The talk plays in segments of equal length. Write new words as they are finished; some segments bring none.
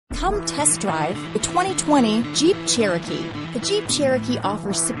Come test drive the 2020 Jeep Cherokee. The Jeep Cherokee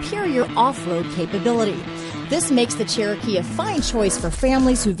offers superior off-road capability. This makes the Cherokee a fine choice for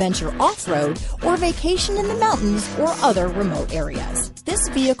families who venture off-road or vacation in the mountains or other remote areas. This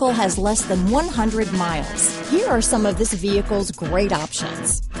vehicle has less than 100 miles. Here are some of this vehicle's great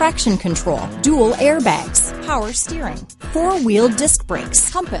options: traction control, dual airbags, power steering, four-wheel disc brakes,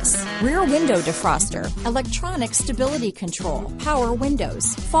 compass, rear window defroster, electronic stability control, power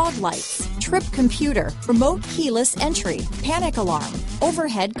windows, fog lights, trip computer, remote keyless entry, panic alarm,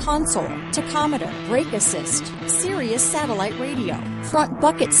 overhead console, tachometer, brake assist, Sirius satellite radio, front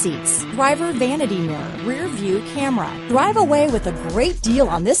bucket seats, driver vanity mirror, rear view camera. Drive away with a great deal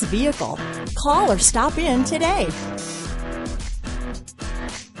on this vehicle. Call or stop in today.